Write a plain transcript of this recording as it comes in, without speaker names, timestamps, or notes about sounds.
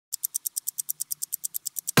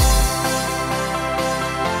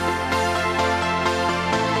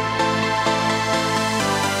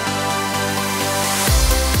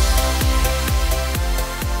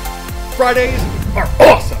Fridays are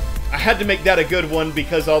awesome! I had to make that a good one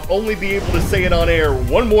because I'll only be able to say it on air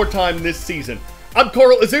one more time this season. I'm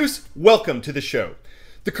Carl Azus. Welcome to the show.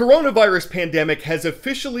 The coronavirus pandemic has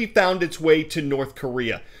officially found its way to North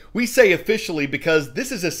Korea. We say officially because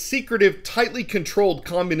this is a secretive, tightly controlled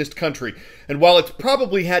communist country. And while it's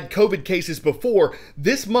probably had COVID cases before,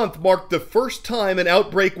 this month marked the first time an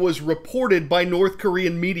outbreak was reported by North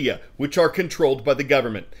Korean media, which are controlled by the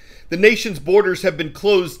government. The nation's borders have been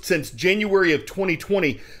closed since January of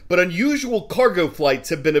 2020, but unusual cargo flights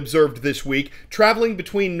have been observed this week, traveling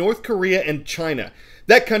between North Korea and China.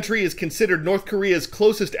 That country is considered North Korea's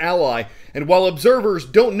closest ally, and while observers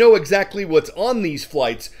don't know exactly what's on these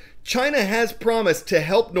flights, China has promised to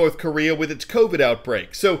help North Korea with its COVID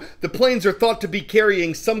outbreak, so the planes are thought to be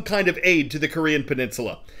carrying some kind of aid to the Korean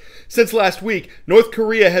peninsula. Since last week, North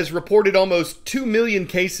Korea has reported almost 2 million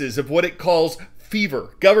cases of what it calls fever.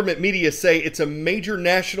 Government media say it's a major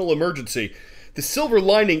national emergency. The silver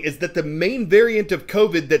lining is that the main variant of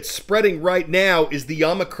COVID that's spreading right now is the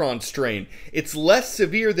Omicron strain. It's less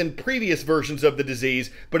severe than previous versions of the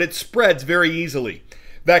disease, but it spreads very easily.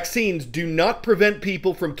 Vaccines do not prevent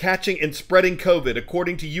people from catching and spreading COVID,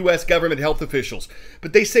 according to U.S. government health officials.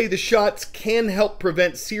 But they say the shots can help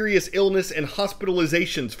prevent serious illness and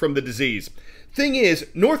hospitalizations from the disease. Thing is,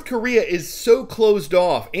 North Korea is so closed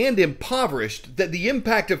off and impoverished that the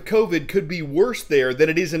impact of COVID could be worse there than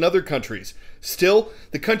it is in other countries. Still,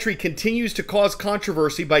 the country continues to cause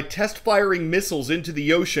controversy by test-firing missiles into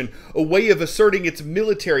the ocean, a way of asserting its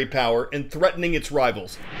military power and threatening its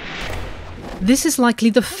rivals. This is likely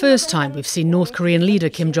the first time we've seen North Korean leader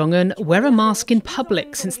Kim Jong-un wear a mask in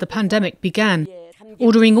public since the pandemic began,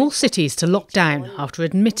 ordering all cities to lock down after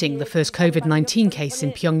admitting the first COVID-19 case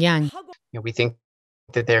in Pyongyang. We think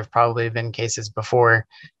that there have probably been cases before,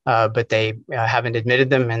 but they haven't admitted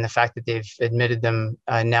them. And the fact that they've admitted them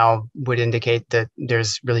now would indicate that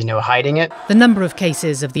there's really no hiding it. The number of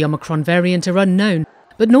cases of the Omicron variant are unknown,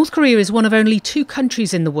 but North Korea is one of only 2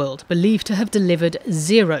 countries in the world believed to have delivered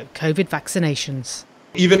 0 COVID vaccinations.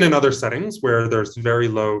 Even in other settings where there's very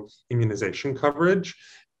low immunization coverage,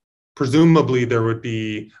 presumably there would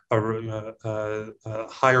be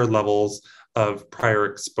higher levels of prior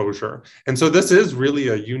exposure. And so this is really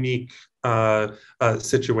a unique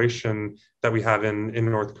situation that we have in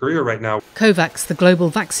North Korea right now. COVAX, the global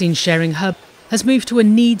vaccine sharing hub, has moved to a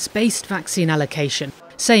needs-based vaccine allocation,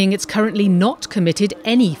 saying it's currently not committed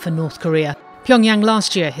any for North Korea. Pyongyang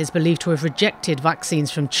last year is believed to have rejected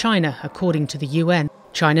vaccines from China, according to the UN.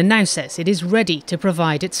 China now says it is ready to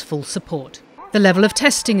provide its full support. The level of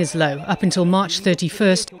testing is low. Up until March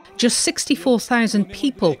 31st, just 64,000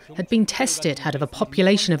 people had been tested out of a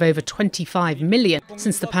population of over 25 million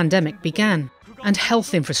since the pandemic began. And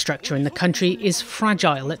health infrastructure in the country is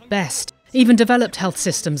fragile at best. Even developed health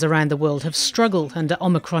systems around the world have struggled under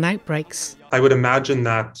Omicron outbreaks. I would imagine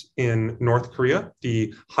that in North Korea,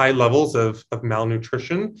 the high levels of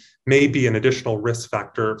malnutrition may be an additional risk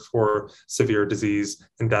factor for severe disease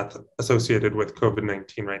and death associated with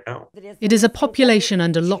COVID-19 right now. It is a population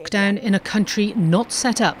under lockdown in a country not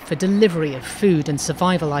set up for delivery of food and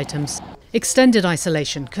survival items. Extended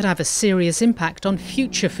isolation could have a serious impact on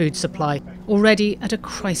future food supply, already at a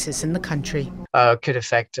crisis in the country. Could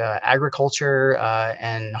affect agriculture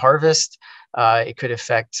and harvest. It could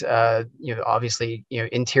affect, obviously,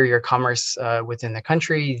 interior commerce within the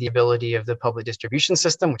country, the ability of the public distribution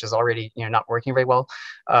system, which is already, not working very well,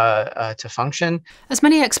 to function. As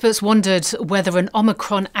many experts wondered whether an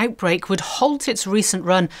Omicron outbreak would halt its recent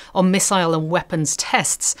run on missile and weapons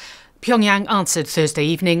tests, Pyongyang answered Thursday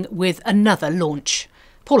evening with another launch.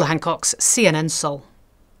 Paula Hancock's CNN Seoul.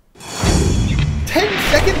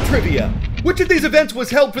 10-second trivia. Which of these events was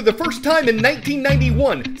held for the first time in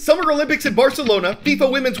 1991? Summer Olympics in Barcelona,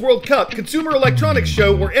 FIFA Women's World Cup, Consumer Electronics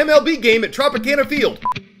Show, or MLB game at Tropicana Field?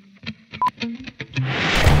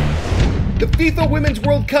 The FIFA Women's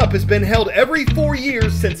World Cup has been held every 4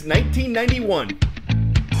 years since 1991.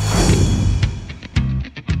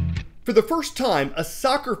 For the first time, a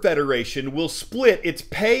soccer federation will split its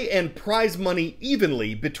pay and prize money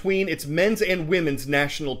evenly between its men's and women's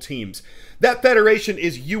national teams. That federation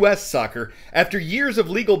is U.S. Soccer. After years of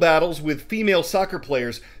legal battles with female soccer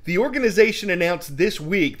players, the organization announced this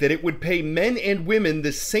week that it would pay men and women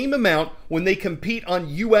the same amount when they compete on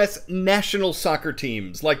U.S. national soccer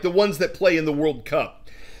teams, like the ones that play in the World Cup.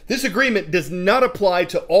 This agreement does not apply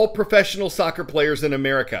to all professional soccer players in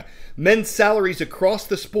America. Men's salaries across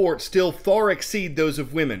the sport still far exceed those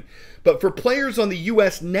of women. But for players on the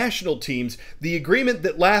U.S. national teams, the agreement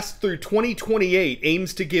that lasts through 2028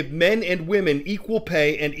 aims to give men and women equal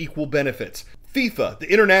pay and equal benefits. FIFA,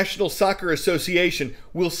 the International Soccer Association,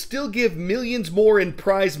 will still give millions more in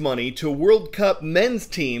prize money to World Cup men's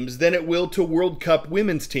teams than it will to World Cup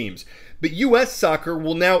women's teams. But U.S. soccer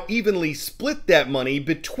will now evenly split that money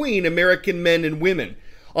between American men and women.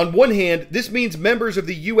 On one hand, this means members of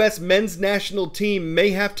the U.S. men's national team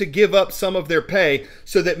may have to give up some of their pay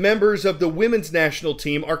so that members of the women's national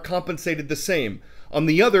team are compensated the same. On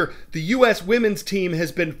the other, the U.S. women's team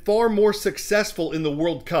has been far more successful in the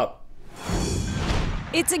World Cup.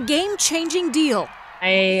 It's a game-changing deal.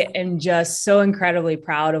 I am just so incredibly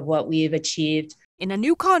proud of what we've achieved. In a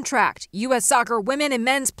new contract, U.S. Soccer Women and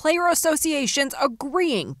Men's Player Associations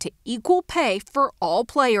agreeing to equal pay for all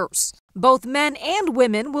players. Both men and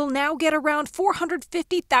women will now get around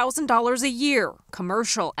 $450,000 a year.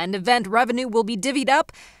 Commercial and event revenue will be divvied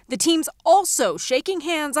up. The team's also shaking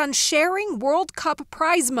hands on sharing World Cup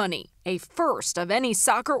prize money, a first of any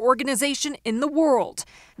soccer organization in the world.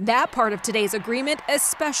 That part of today's agreement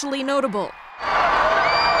especially notable,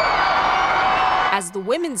 as the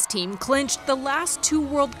women's team clinched the last 2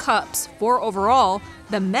 World Cups, 4 overall.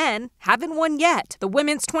 The men haven't won yet. The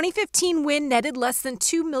women's 2015 win netted less than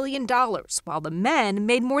 $2 million, while the men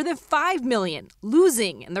made more than $5 million,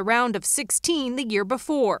 losing in the round of 16 the year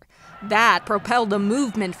before. That propelled a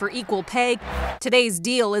movement for equal pay. Today's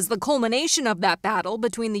deal is the culmination of that battle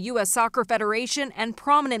between the U.S. Soccer Federation and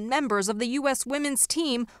prominent members of the U.S. women's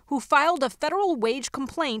team who filed a federal wage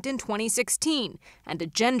complaint in 2016 and a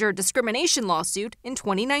gender discrimination lawsuit in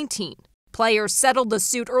 2019. Players settled the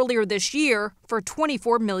suit earlier this year for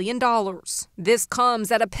 $24 million. This comes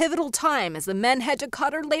at a pivotal time as the men head to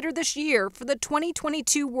Qatar later this year for the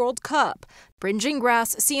 2022 World Cup. Bryn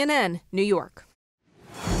Gingras, CNN, New York.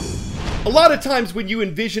 A lot of times when you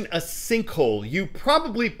envision a sinkhole, you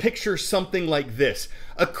probably picture something like this: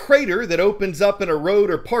 a crater that opens up in a road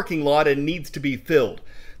or parking lot and needs to be filled.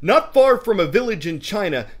 Not far from a village in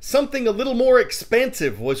China, something a little more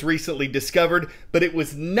expansive was recently discovered, but it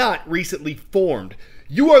was not recently formed.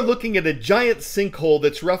 You are looking at a giant sinkhole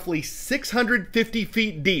that's roughly 650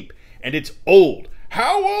 feet deep, and it's old.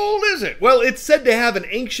 How old is it? Well, it's said to have an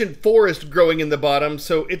ancient forest growing in the bottom,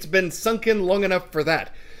 so it's been sunken long enough for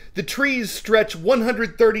that. The trees stretch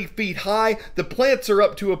 130 feet high, the plants are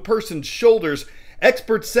up to a person's shoulders.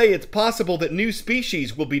 Experts say it's possible that new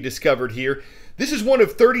species will be discovered here. This is one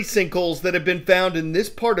of 30 sinkholes that have been found in this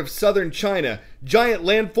part of southern China. Giant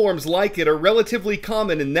landforms like it are relatively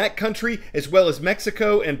common in that country, as well as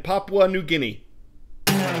Mexico and Papua New Guinea.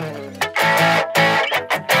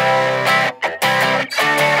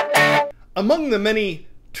 Among the many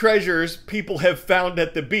treasures people have found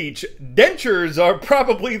at the beach, dentures are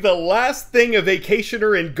probably the last thing a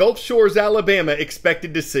vacationer in Gulf Shores, Alabama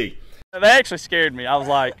expected to see. They actually scared me. I was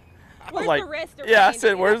like, yeah, I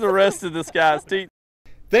said, where's the rest of this guy's teeth?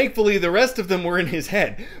 Thankfully, the rest of them were in his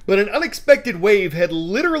head, but an unexpected wave had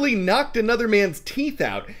literally knocked another man's teeth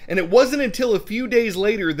out, and it wasn't until a few days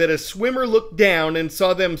later that a swimmer looked down and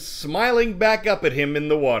saw them smiling back up at him in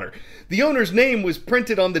the water. The owner's name was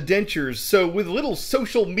printed on the dentures, so with little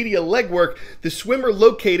social media legwork, the swimmer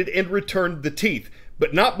located and returned the teeth,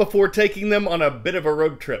 but not before taking them on a bit of a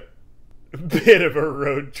road trip.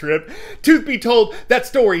 Truth be told, that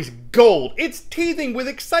story's gold. It's teething with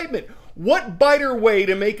excitement. What better way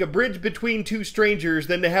to make a bridge between two strangers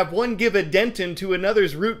than to have one give a dentin to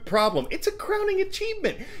another's root problem? It's a crowning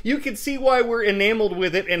achievement. You can see why we're enamored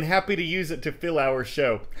with it and happy to use it to fill our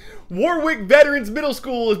show. Warwick Veterans Middle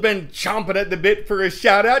School has been chomping at the bit for a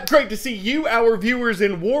shout out. Great to see you, our viewers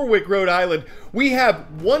in Warwick, Rhode Island. We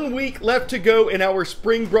have 1 week left to go in our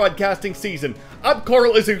spring broadcasting season. I'm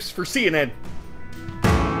Carl Azus for CNN.